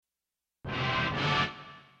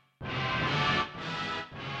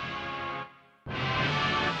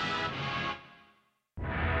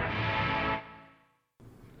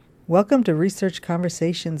Welcome to Research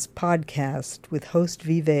Conversations podcast with host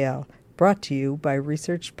V. Vale, brought to you by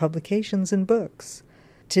Research Publications and Books.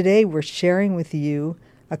 Today we're sharing with you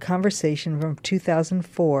a conversation from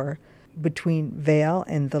 2004 between Vale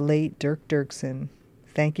and the late Dirk Dirksen.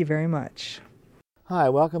 Thank you very much. Hi,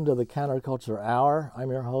 welcome to the Counterculture Hour. I'm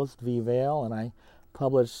your host, V. Vale, and I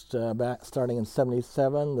published back starting in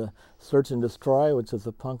 '77, The Search and Destroy, which is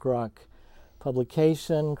a punk rock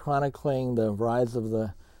publication chronicling the rise of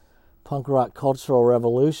the punk rock cultural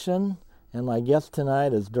revolution. And my guest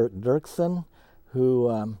tonight is Dirk Dirksen,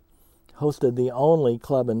 who hosted the only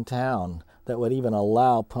club in town that would even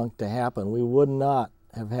allow punk to happen. We would not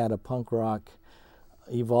have had a punk rock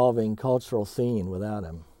evolving cultural scene without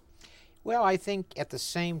him. Well, I think at the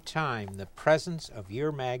same time, the presence of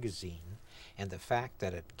your magazine and the fact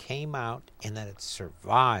that it came out and that it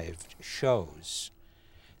survived shows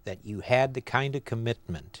that you had the kind of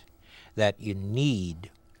commitment that you need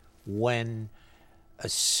when a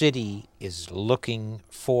city is looking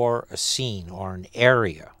for a scene or an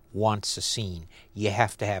area wants a scene. You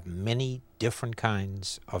have to have many different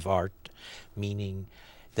kinds of art, meaning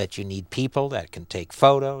that you need people that can take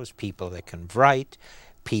photos, people that can write,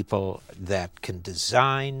 people that can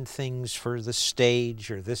design things for the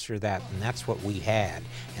stage or this or that, and that's what we had,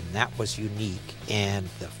 and that was unique. And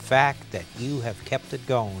the fact that you have kept it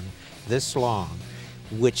going this long,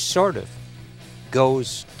 which sort of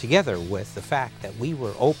goes together with the fact that we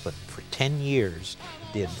were open for 10 years,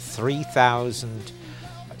 did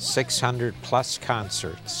 3,600 plus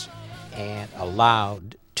concerts, and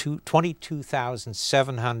allowed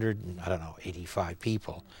 22,785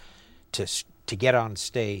 people to get on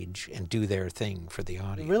stage and do their thing for the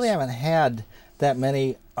audience. We really haven't had that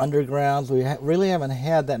many undergrounds. We really haven't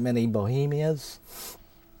had that many bohemias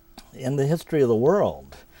in the history of the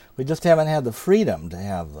world. We just haven't had the freedom to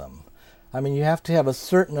have them. I mean, you have to have a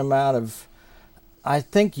certain amount of, I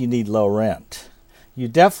think you need low rent. You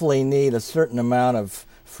definitely need a certain amount of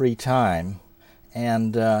free time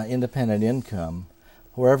and independent income,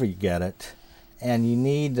 wherever you get it. And you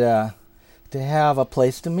need to have a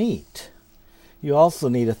place to meet. You also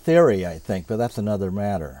need a theory, I think, but that's another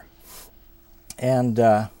matter. And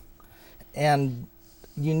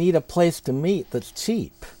you need a place to meet that's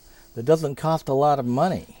cheap, that doesn't cost a lot of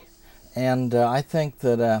money. And I think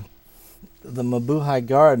that the Mabuhay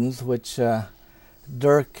Gardens, which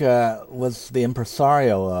Dirk was the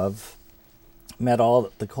impresario of, met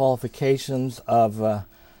all the qualifications of,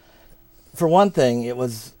 for one thing, it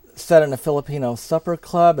was set in a Filipino supper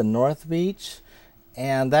club in North Beach,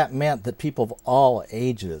 and that meant that people of all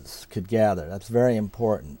ages could gather. That's very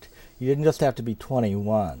important. You didn't just have to be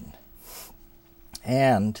 21.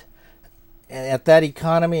 And at that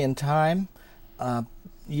economy and time,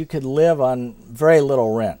 you could live on very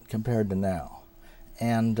little rent compared to now.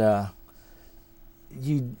 And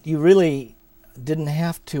you really didn't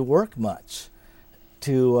have to work much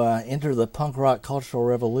to enter the punk rock cultural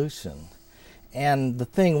revolution. And the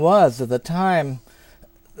thing was, at the time,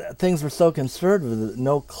 things were so conservative that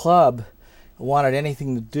no club wanted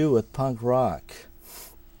anything to do with punk rock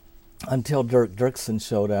until Dirk Dirksen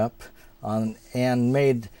showed up and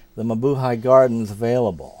made the Mabuhay Gardens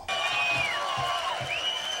available.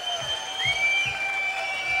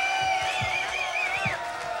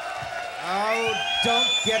 Oh, don't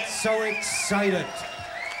get so excited.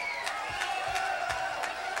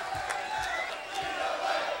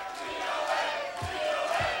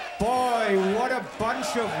 Boy, what a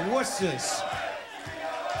bunch of wusses.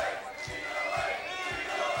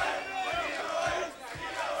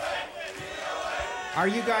 Are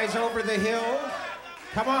you guys over the hill?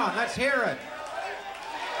 Come on, let's hear it.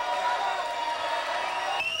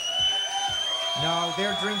 No,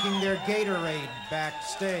 they're drinking their Gatorade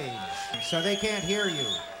backstage, so they can't hear you.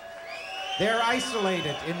 They're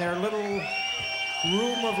isolated in their little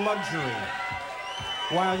room of luxury,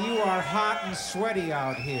 while you are hot and sweaty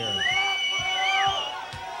out here.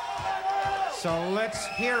 So let's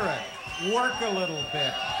hear it. Work a little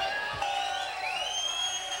bit.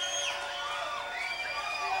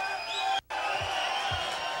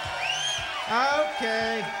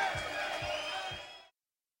 Okay.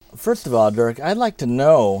 First of all, Dirk, I'd like to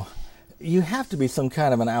know, you have to be some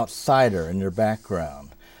kind of an outsider in your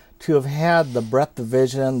background to have had the breadth of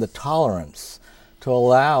vision, the tolerance to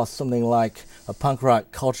allow something like a punk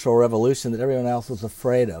rock cultural revolution that everyone else was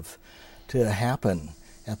afraid of to happen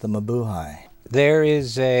at the Mabuhay. There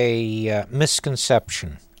is a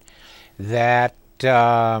misconception that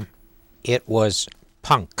it was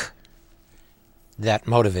punk that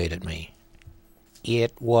motivated me.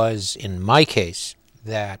 It was, in my case,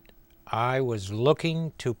 that I was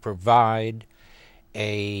looking to provide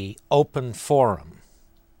a open forum,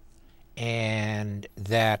 and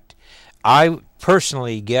that I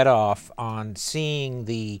personally get off on seeing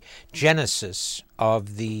the genesis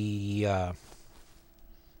of the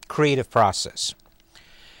creative process.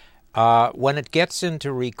 When it gets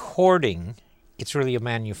into recording, it's really a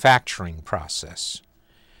manufacturing process,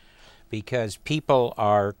 because people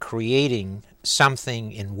are creating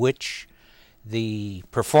something in which the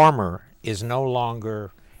performer is no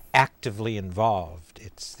longer actively involved.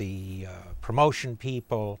 It's the promotion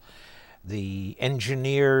people, the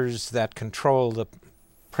engineers that control the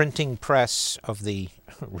printing press of the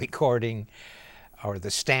recording, or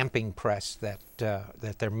the stamping press that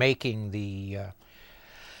they're making the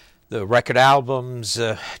record albums,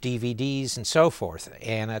 DVDs, and so forth.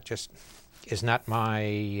 And that just is not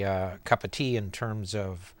my cup of tea in terms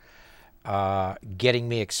of getting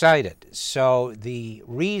me excited. So the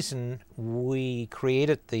reason we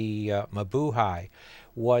created the Mabuhay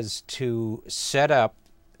was to set up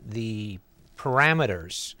the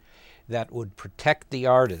parameters that would protect the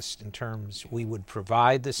artist. In terms, we would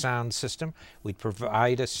provide the sound system, we'd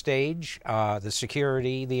provide a stage, the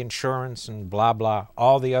security, the insurance, and blah, blah,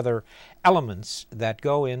 all the other elements that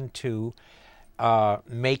go into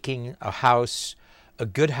making a house a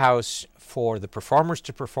good house for the performers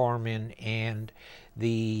to perform in and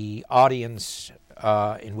the audience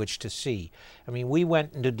in which to see. I mean, we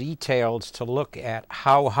went into details to look at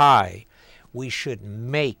how high we should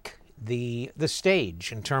make the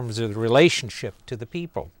stage in terms of the relationship to the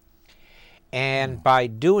people. And by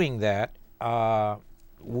doing that,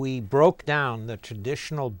 we broke down the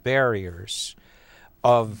traditional barriers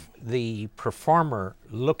of the performer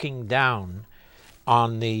looking down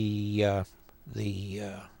on the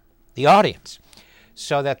audience,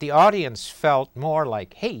 so that the audience felt more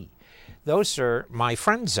like, hey, those are my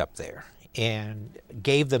friends up there, and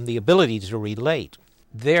gave them the ability to relate.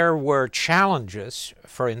 There were challenges.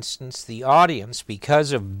 For instance, the audience,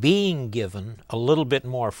 because of being given a little bit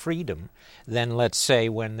more freedom than, let's say,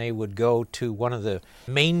 when they would go to one of the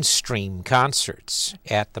mainstream concerts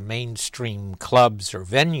at the mainstream clubs or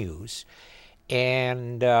venues,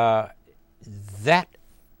 and that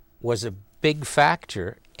was a big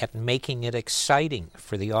factor at making it exciting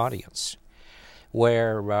for the audience.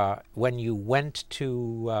 Where when you went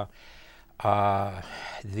to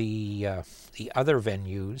the other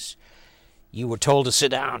venues, you were told to sit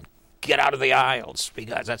down, get out of the aisles,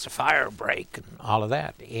 because that's a fire break and all of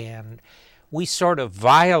that. And we sort of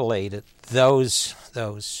violated those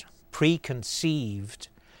preconceived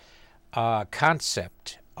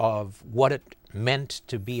concept of what it meant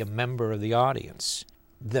to be a member of the audience.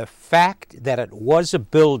 The fact that it was a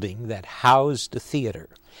building that housed a theater,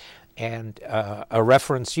 and a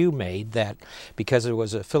reference you made that because it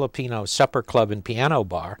was a Filipino supper club and piano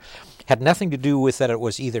bar, had nothing to do with that it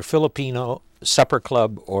was either Filipino supper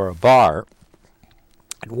club or a bar.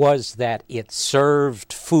 It was that it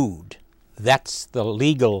served food. That's the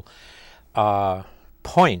legal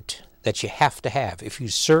point that you have to have. If you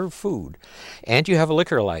serve food and you have a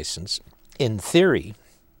liquor license, in theory,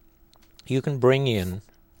 you can bring in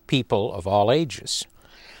people of all ages.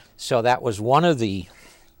 So that was one of the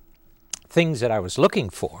things that I was looking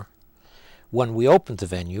for when we opened the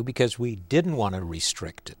venue, because we didn't want to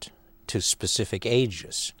restrict it to specific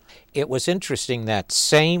ages. It was interesting that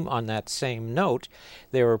on that same note,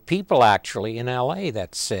 there were people actually in LA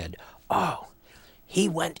that said, oh, he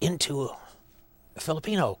went into a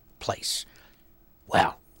Filipino place.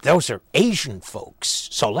 Well, those are Asian folks,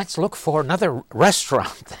 so let's look for another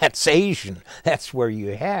restaurant that's Asian. That's where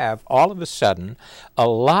you have, all of a sudden, a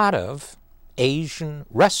lot of Asian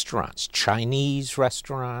restaurants, Chinese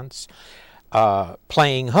restaurants,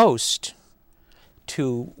 playing host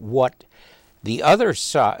to what the other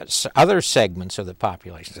segments of the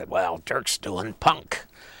population said, well, Dirk's doing punk.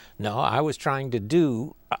 No, I was trying to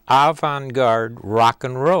do avant-garde rock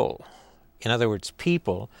and roll. In other words,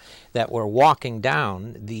 people that were walking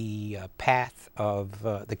down the path of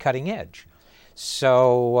the cutting edge.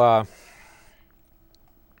 So,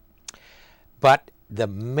 but the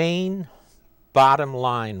main bottom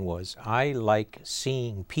line was I like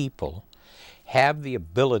seeing people have the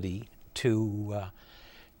ability to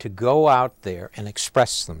go out there and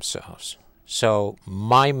express themselves. So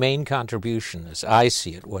my main contribution, as I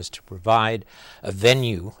see it, was to provide a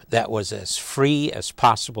venue that was as free as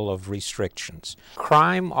possible of restrictions.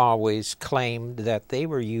 Crime always claimed that they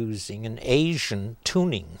were using an Asian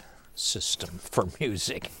tuning system for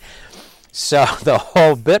music. So the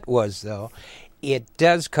whole bit was, though, it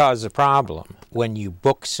does cause a problem when you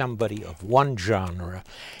book somebody of one genre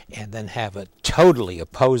and then have a totally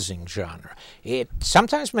opposing genre. It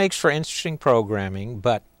sometimes makes for interesting programming,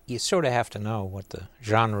 but you sort of have to know what the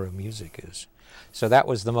genre of music is. So that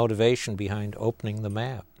was the motivation behind opening the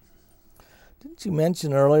Mab. Didn't you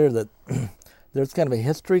mention earlier that there's kind of a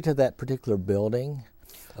history to that particular building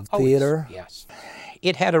of theater? Yes.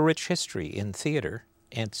 It had a rich history in theater,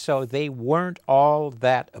 and so they weren't all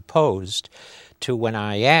that opposed to when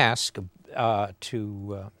I asked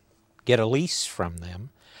to get a lease from them.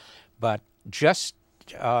 But just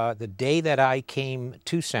the day that I came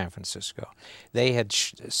to San Francisco, they had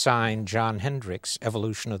signed Jon Hendricks'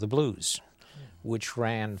 Evolution of the Blues, which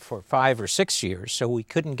ran for 5 or 6 years, so we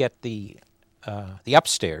couldn't get the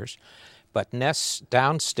upstairs. But Ness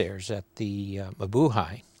downstairs at the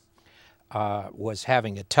Mabuhay was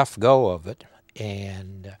having a tough go of it,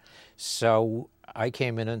 and so I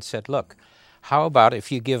came in and said, look, how about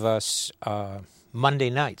if you give us Monday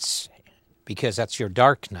nights, because that's your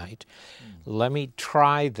dark night. Let me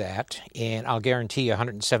try that, and I'll guarantee you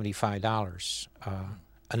 $175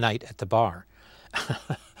 a night at the bar.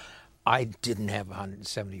 I didn't have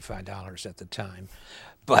 $175 at the time,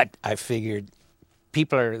 but I figured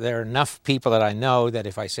there are enough people that I know that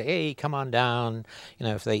if I say, hey, come on down,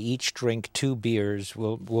 if they each drink 2 beers,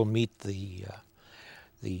 we'll meet the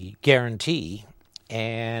guarantee.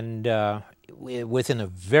 And within a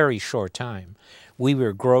very short time, we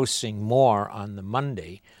were grossing more on the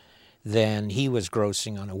Monday than he was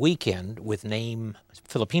grossing on a weekend with name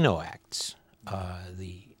Filipino acts.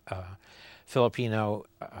 The Filipino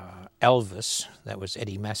Elvis, that was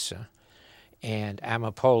Eddie Mesa, and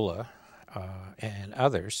Amapola, and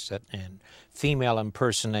others, and female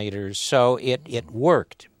impersonators. So it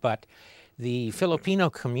worked. But the Filipino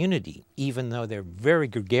community, even though they're very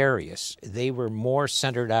gregarious, they were more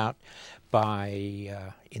centered out by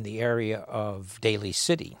in the area of Daly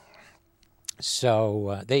City.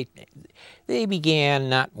 So they began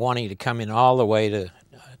not wanting to come in all the way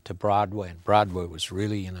to Broadway, and Broadway was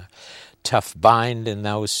really in a tough bind in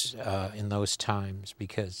those times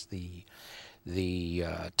because the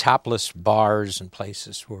topless bars and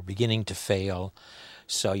places were beginning to fail.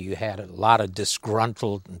 So you had a lot of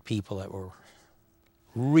disgruntled people that were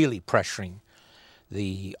really pressuring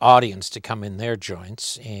the audience to come in their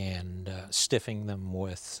joints and stiffing them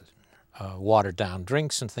with watered-down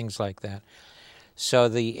drinks and things like that. So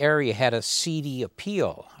the area had a seedy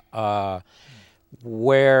appeal,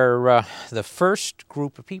 where the first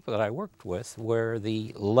group of people that I worked with were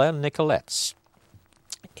the Les Nicolettes,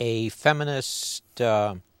 a feminist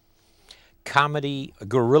comedy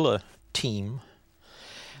guerrilla team,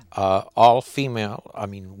 all female,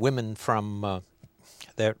 women from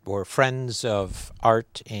that were friends of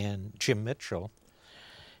Art and Jim Mitchell,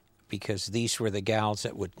 because these were the gals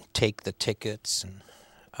that would take the tickets and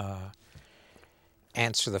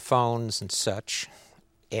answer the phones and such.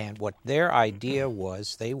 And what their idea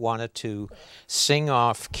was, they wanted to sing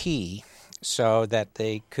off key so that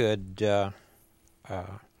they could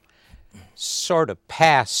sort of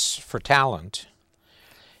pass for talent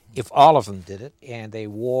if all of them did it. And they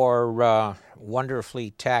wore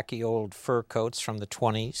wonderfully tacky old fur coats from the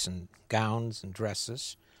 20s and gowns and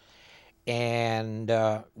dresses. And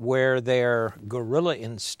where their guerrilla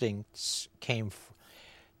instincts came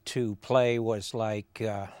to play was like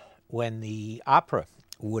when the opera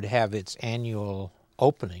would have its annual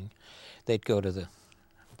opening, they'd go to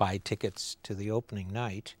buy tickets to the opening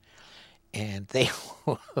night, and they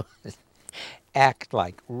would act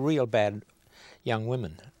like real bad young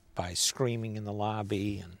women by screaming in the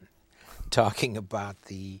lobby and talking about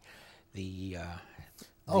the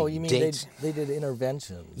you mean dates. they did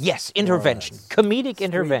interventions? Yes, intervention, comedic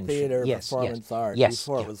intervention. Theater, yes, performance art, yes,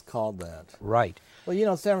 before it was called that. Right.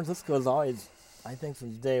 Well, San Francisco has always, I think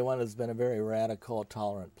since day one, has been a very radical,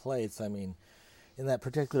 tolerant place. In that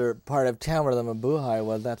particular part of town where the Mabuhay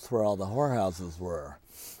was, that's where all the whorehouses were.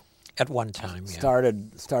 At one time, yeah.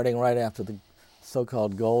 Starting right after the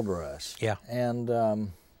so-called gold rush. Yeah. And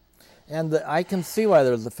I can see why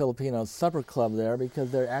there's a Filipino supper club there,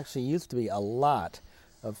 because there actually used to be a lot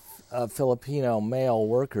of Filipino male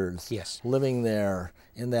workers living there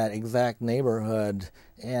in that exact neighborhood.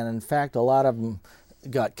 And in fact, a lot of them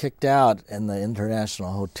got kicked out in the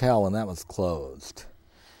International Hotel when that was closed.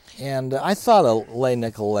 And I saw the Les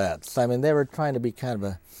Nicolettes. They were trying to be kind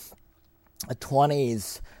of a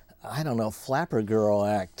 20s, flapper girl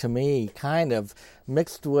act to me, kind of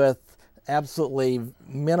mixed with absolutely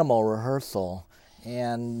minimal rehearsal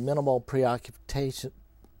and minimal preoccupation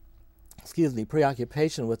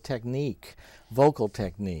with technique, vocal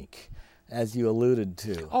technique. as you alluded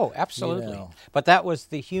to. Oh, absolutely. You know. But that was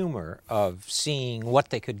the humor of seeing what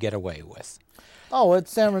they could get away with. Oh, at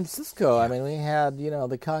San Francisco, I mean, we had,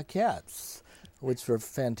 the Coquettes, which were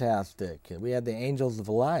fantastic. We had the Angels of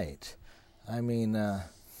Light. I mean,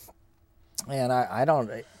 and I don't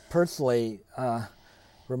personally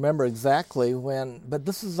remember exactly when, but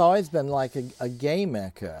this has always been like a gay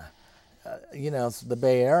mecca, the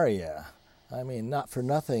Bay Area. I mean, not for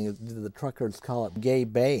nothing, the truckers call it Gay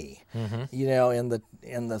Bay, in the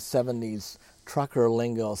 70s trucker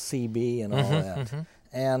lingo, CB and all that.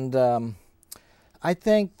 And I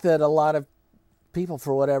think that a lot of people,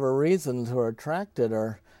 for whatever reasons, who are attracted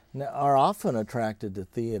are often attracted to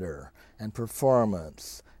theater and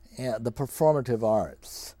performance, and the performative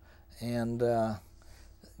arts, and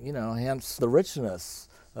hence the richness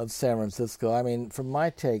of San Francisco. I mean, from my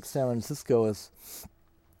take, San Francisco is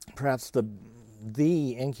perhaps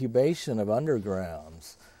the incubation of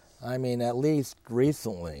undergrounds. I mean, at least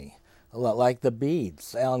recently, like the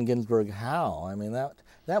Beats, Allen Ginsberg Howe. I mean,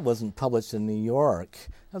 that wasn't published in New York.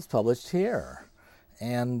 That was published here.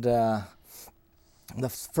 And the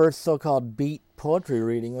first so-called beat poetry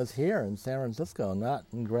reading was here in San Francisco, not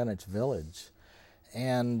in Greenwich Village.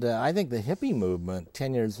 And I think the hippie movement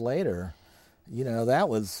 10 years later, that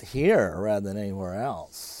was here rather than anywhere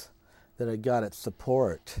else that it got its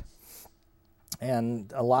support.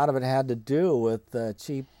 And a lot of it had to do with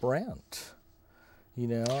cheap rent,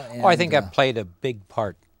 And, I think that played a big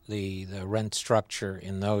part, the rent structure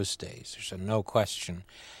in those days. There's no question.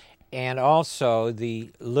 And also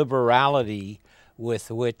the liberality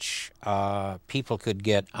with which people could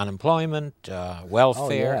get unemployment,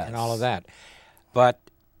 welfare, and all of that. But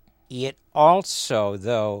it also,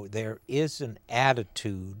 though, there is an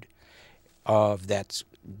attitude that's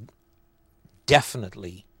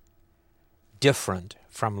definitely different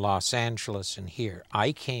from Los Angeles and here.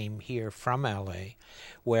 I came here from L.A.,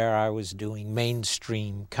 where I was doing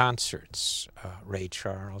mainstream concerts, Ray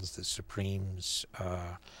Charles, the Supremes,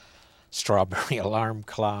 Strawberry Alarm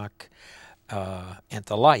Clock, and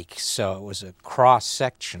the like. So it was a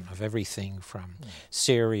cross-section of everything from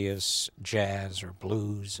serious jazz or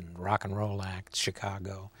blues and rock and roll acts.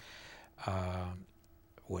 Chicago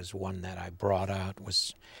was one that I brought out,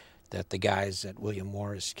 was that the guys at William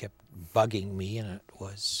Morris kept bugging me, and it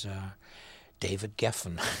was David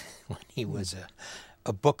Geffen when he was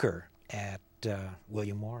a booker at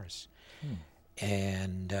William Morris.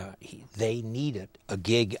 And they needed a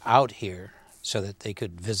gig out here so that they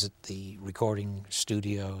could visit the recording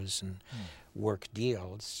studios and work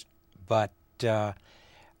deals. But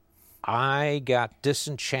I got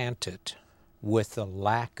disenchanted with the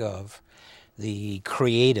lack of the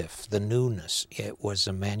creative, the newness. It was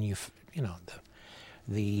a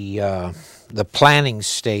the planning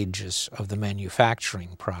stages of the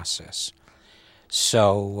manufacturing process.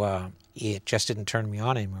 So it just didn't turn me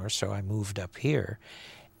on anymore, so I moved up here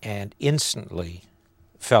and instantly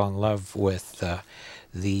fell in love with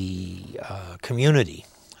the community,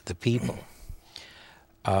 the people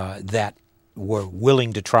that were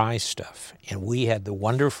willing to try stuff. And we had the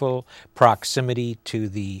wonderful proximity to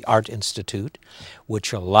the Art Institute,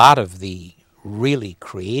 which a lot of the really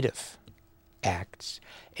creative acts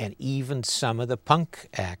and even some of the punk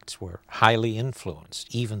acts were highly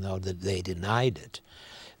influenced, even though they denied it,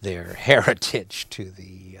 their heritage to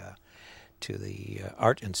the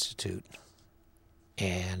Art Institute.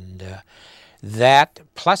 And that,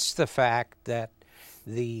 plus the fact that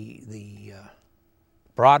the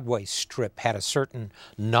Broadway strip had a certain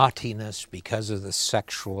naughtiness because of the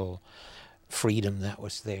sexual freedom that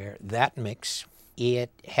was there, that mix,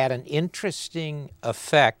 it had an interesting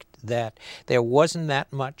effect that there wasn't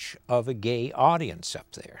that much of a gay audience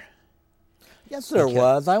up there. Yes, there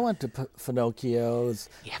was. I went to Finocchio's.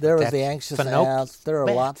 Yeah, there was the Anxious Ass. There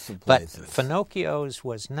are lots of places. But Finocchio's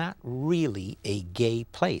was not really a gay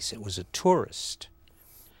place. It was a tourist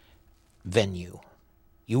venue.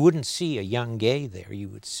 You wouldn't see a young gay there. You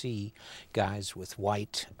would see guys with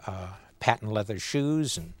white patent leather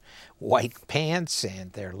shoes and white pants,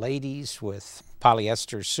 and their ladies with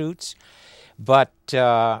polyester suits. But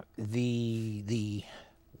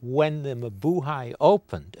when the Mabuhay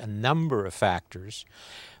opened, a number of factors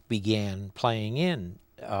began playing in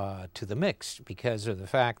to the mix because of the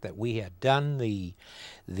fact that we had done the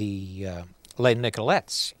Les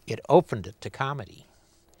Nicolettes. It opened it to comedy.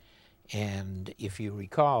 And if you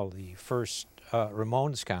recall the first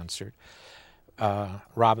Ramones concert,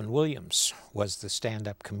 Robin Williams was the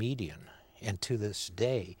stand-up comedian. And to this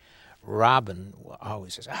day, Robin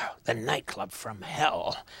always says, "Oh, the nightclub from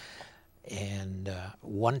hell." And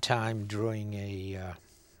one time during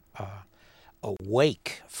a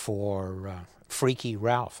wake for Freaky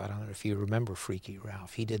Ralph. I don't know if you remember Freaky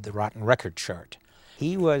Ralph. He did the Rotten Record chart.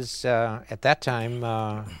 He was, at that time,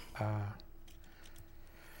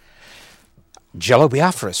 Jello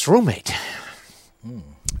Biafra's roommate.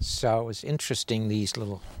 So it was interesting, these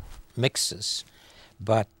little mixes.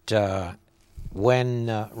 But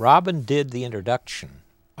when Robin did the introduction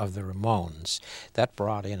of the Ramones, that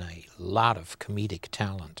brought in a lot of comedic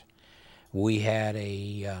talent. We had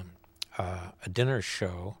a dinner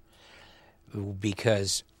show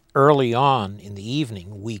because early on in the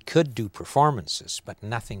evening we could do performances, but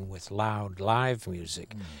nothing with loud live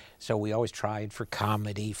music. So we always tried for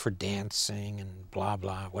comedy, for dancing and blah,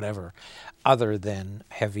 blah, whatever, other than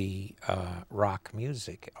heavy rock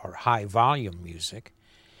music or high volume music.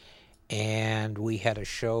 And we had a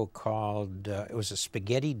show called, it was a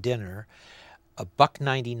spaghetti dinner, a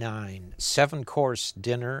 $1.99, 7-course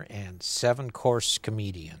dinner and 7-course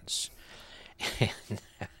comedians. And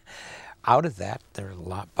out of that, there were a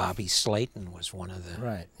lot. Bobby Slayton was one of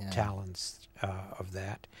the talents of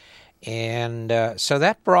that. And so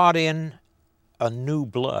that brought in a new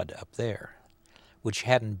blood up there, which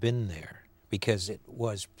hadn't been there because it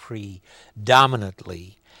was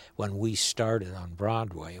predominantly, when we started on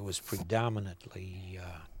Broadway, it was predominantly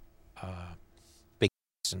big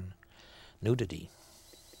and nudity.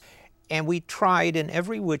 And we tried in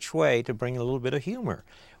every which way to bring a little bit of humor.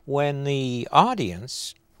 When the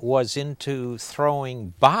audience was into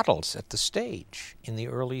throwing bottles at the stage in the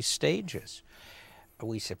early stages,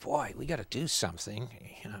 we said, boy, we got to do something.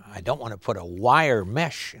 You know, I don't want to put a wire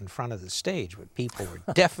mesh in front of the stage, but people were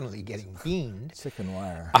definitely getting beamed. Chicken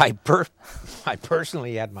wire. I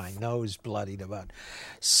personally had my nose bloodied about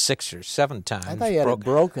 6 or 7 times. I thought you had it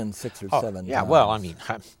broken 6 or 7 times. Yeah, well, I mean,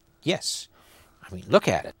 yes. I mean, look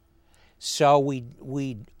at it. So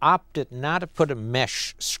we opted not to put a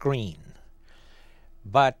mesh screen,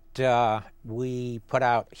 but we put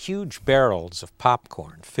out huge barrels of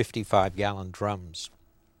popcorn, 55-gallon drums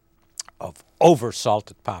of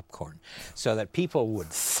over-salted popcorn, so that people would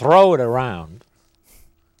throw it around.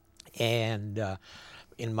 And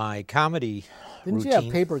in my comedy Didn't routine, you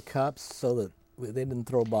have paper cups so that they didn't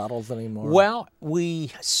throw bottles anymore? Well,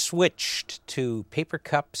 we switched to paper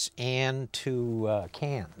cups and to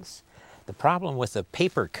cans. The problem with the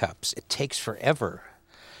paper cups, it takes forever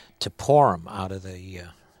to pour them out of the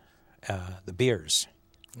beers.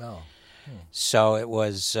 No. So it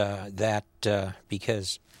was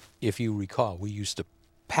because, if you recall, we used to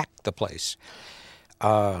pack the place.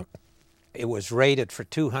 It was rated for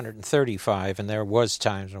 235, and there was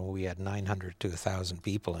times when we had 900 to 1,000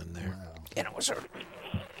 people in there. Wow. And it was sort of...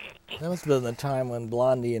 That must have been the time when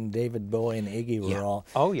Blondie and David Bowie and Iggy were all...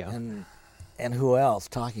 Oh, yeah. And who else?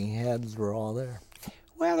 Talking Heads were all there.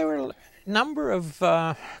 Well, there were a number of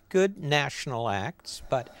good national acts,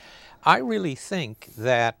 but I really think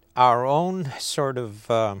that our own sort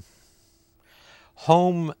of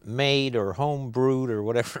homemade or home-brewed or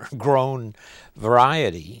whatever grown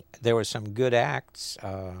variety, there were some good acts.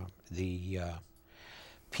 The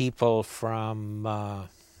people from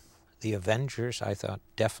the Avengers, I thought,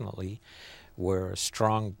 definitely were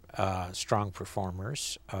strong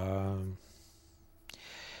performers.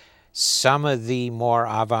 Some of the more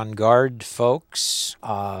avant-garde folks.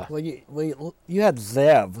 Well, you had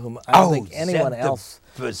Zev, whom I don't think anyone else.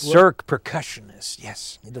 The berserk percussionist,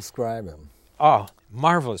 yes. You describe him. Oh,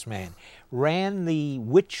 marvelous man. Ran the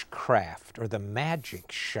witchcraft or the magic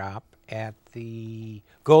shop at the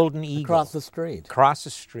Golden Eagle. Across the street. Across the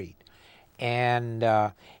street. And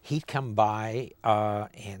he'd come by,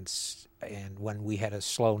 and when we had a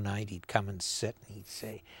slow night, he'd come and sit, and he'd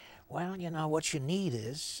say, well, you know, what you need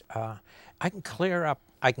is, I can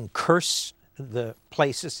curse the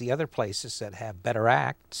other places that have better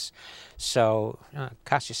acts, so it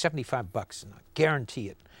costs you $75, and I guarantee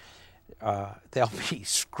it, they'll be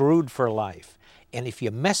screwed for life. And if you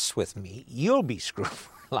mess with me, you'll be screwed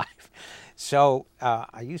for life. So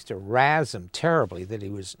I used to razz him terribly that he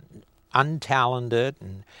was untalented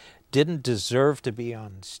and didn't deserve to be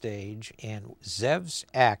on stage. And Zev's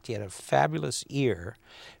act, he had a fabulous ear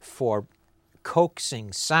for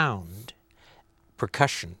coaxing sound,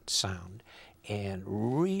 percussion sound, and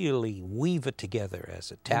really weave it together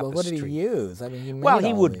as a tapestry. Well, what did he use? I mean, he made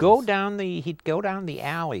he all would these. he'd go down the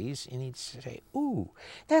alleys and he'd say, "Ooh,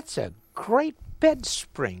 that's a great bed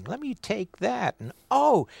spring. Let me take that." And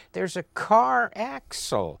oh, there's a car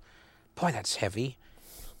axle. Boy, that's heavy.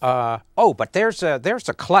 But there's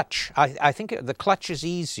a clutch. I think the clutch is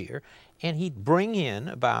easier. And he'd bring in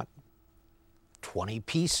about 20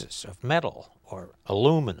 pieces of metal or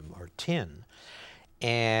aluminum or tin,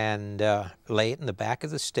 and lay it in the back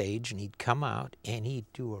of the stage, and he'd come out and he'd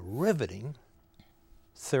do a riveting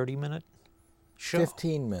 30-minute show.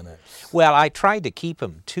 15 minutes. Well, I tried to keep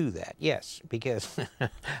him to that, yes, because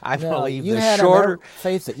I believe you the had shorter...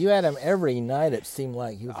 face it, you had him every night, it seemed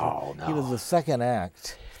like. He was the second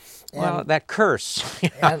act. Well, that curse,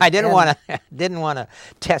 and, I didn't want to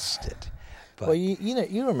test it. But. Well,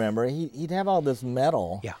 you remember, he'd have all this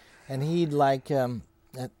metal, yeah, and he'd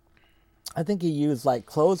I think he used like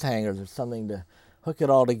clothes hangers or something to hook it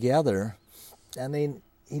all together, and then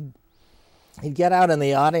he'd get out in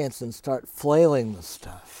the audience and start flailing the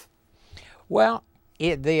stuff. Well,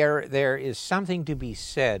 there is something to be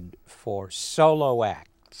said for solo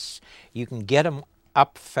acts. You can get them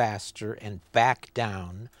up faster and back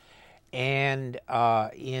down, and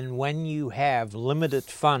when you have limited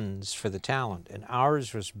funds for the talent, and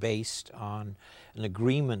ours was based on an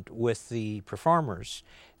agreement with the performers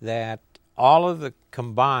that all of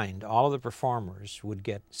the performers would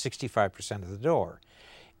get 65% of the door,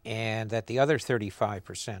 and that the other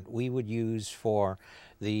 35% we would use for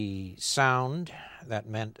the sound, that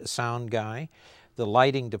meant a sound guy, the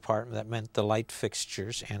lighting department, that meant the light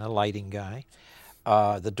fixtures and a lighting guy,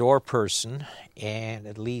 the door person, and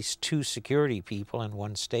at least 2 security people and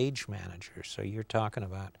 1 stage manager. So you're talking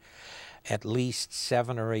about at least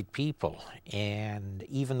 7 or 8 people. And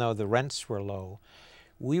even though the rents were low,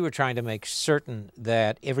 we were trying to make certain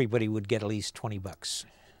that everybody would get at least $20.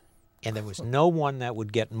 And there was no one that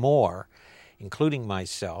would get more, including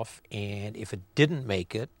myself. And if it didn't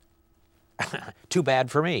make it, too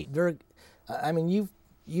bad for me. Dirk, I mean, you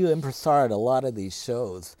impresaried a lot of these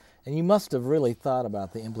shows, and you must have really thought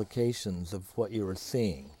about the implications of what you were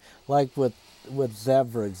seeing. Like with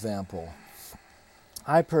Zev, for example.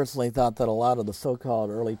 I personally thought that a lot of the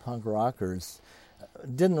so-called early punk rockers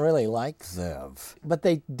didn't really like Zev. But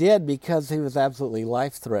they did because he was absolutely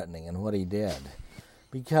life-threatening in what he did.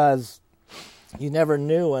 Because you never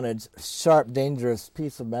knew when a sharp, dangerous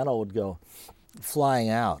piece of metal would go flying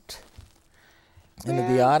out into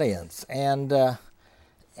the audience. And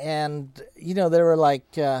you know, they were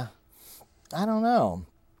like, I don't know.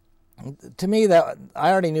 To me, that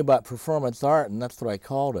I already knew about performance art, and that's what I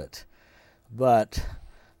called it. But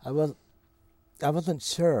I wasn't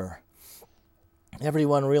sure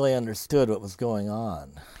everyone really understood what was going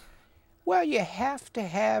on. Well, you have to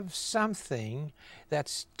have something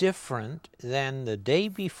that's different than the day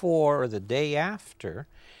before or the day after,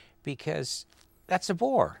 because that's a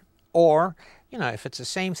bore. Or, you know, if it's the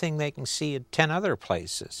same thing they can see at 10 other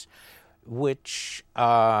places, which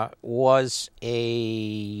was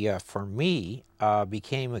for me,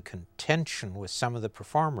 became a contention with some of the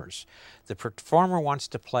performers. The performer wants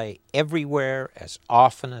to play everywhere as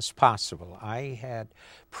often as possible. I had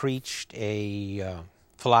preached a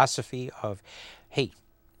philosophy of, hey,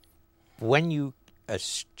 when you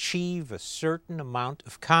achieve a certain amount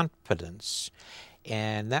of competence,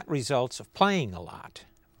 and that results of playing a lot.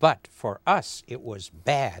 But for us, it was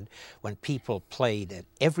bad when people played at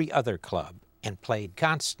every other club and played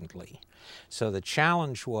constantly. So the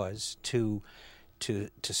challenge was to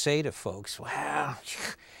say to folks, well,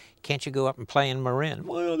 can't you go up and play in Marin?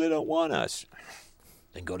 Well, they don't want us.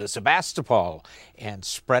 Then go to Sebastopol and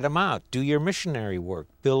spread them out. Do your missionary work.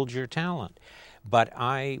 Build your talent. But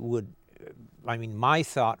my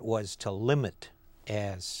thought was to limit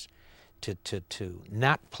as to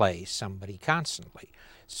not play somebody constantly.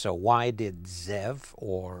 So why did Zev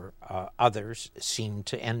or others seem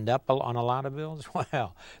to end up on a lot of bills?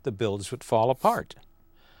 Well, the bills would fall apart.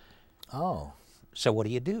 Oh. So what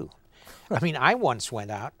do? I mean, I once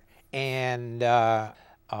went out and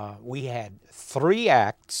we had 3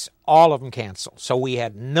 acts, all of them canceled. So we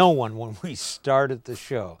had no one when we started the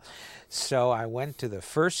show. So I went to the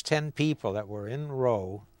first 10 people that were in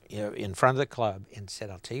row in front of the club and said,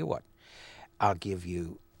 I'll tell you what, I'll give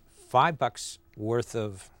you $5 worth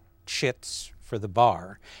of chits for the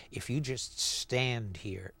bar if you just stand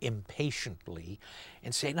here impatiently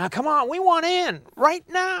and say, now come on, we want in right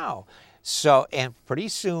now. So, and pretty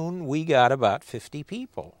soon we got about 50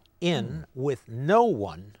 people in with no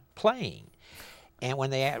one playing. And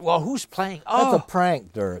when they asked, well, who's playing? That's a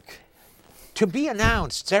prank, Dirk. To be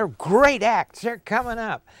announced. They're great acts. They're coming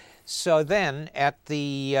up. So then at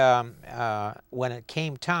the, when it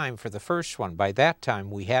came time for the first one, by that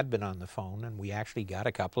time we had been on the phone and we actually got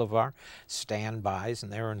a couple of our standbys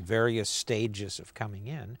and they were in various stages of coming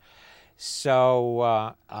in.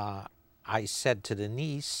 So I said to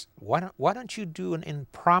Denise, why don't you do an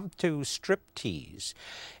impromptu striptease?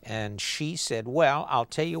 And she said, well, I'll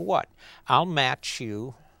tell you what, I'll match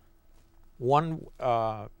you one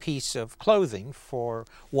piece of clothing for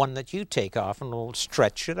one that you take off and it'll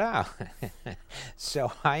stretch it out.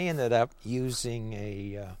 So I ended up using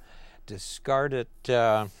a discarded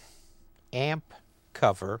amp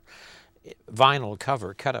cover, vinyl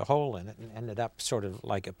cover, cut a hole in it and ended up sort of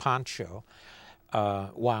like a poncho,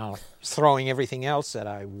 while throwing everything else that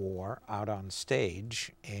I wore out on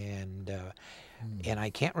stage. And I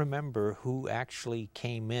can't remember who actually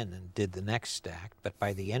came in and did the next act, but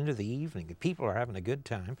by the end of the evening, the people are having a good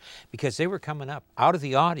time because they were coming up out of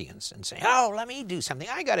the audience and saying, "Oh, let me do something.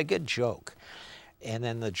 I got a good joke." And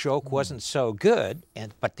then the joke wasn't so good,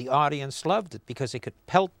 but the audience loved it because they could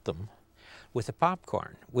pelt them with the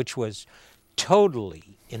popcorn, which was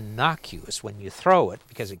totally innocuous when you throw it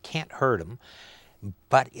because it can't hurt them.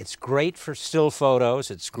 But it's great for still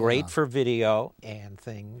photos. It's great for video and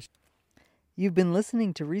things. You've been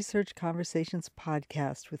listening to Research Conversations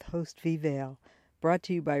podcast with host V. Vale, brought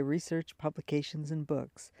to you by Research Publications and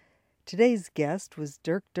Books. Today's guest was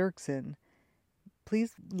Dirk Dirksen.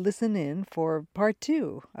 Please listen in for part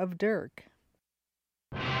 2 of Dirk.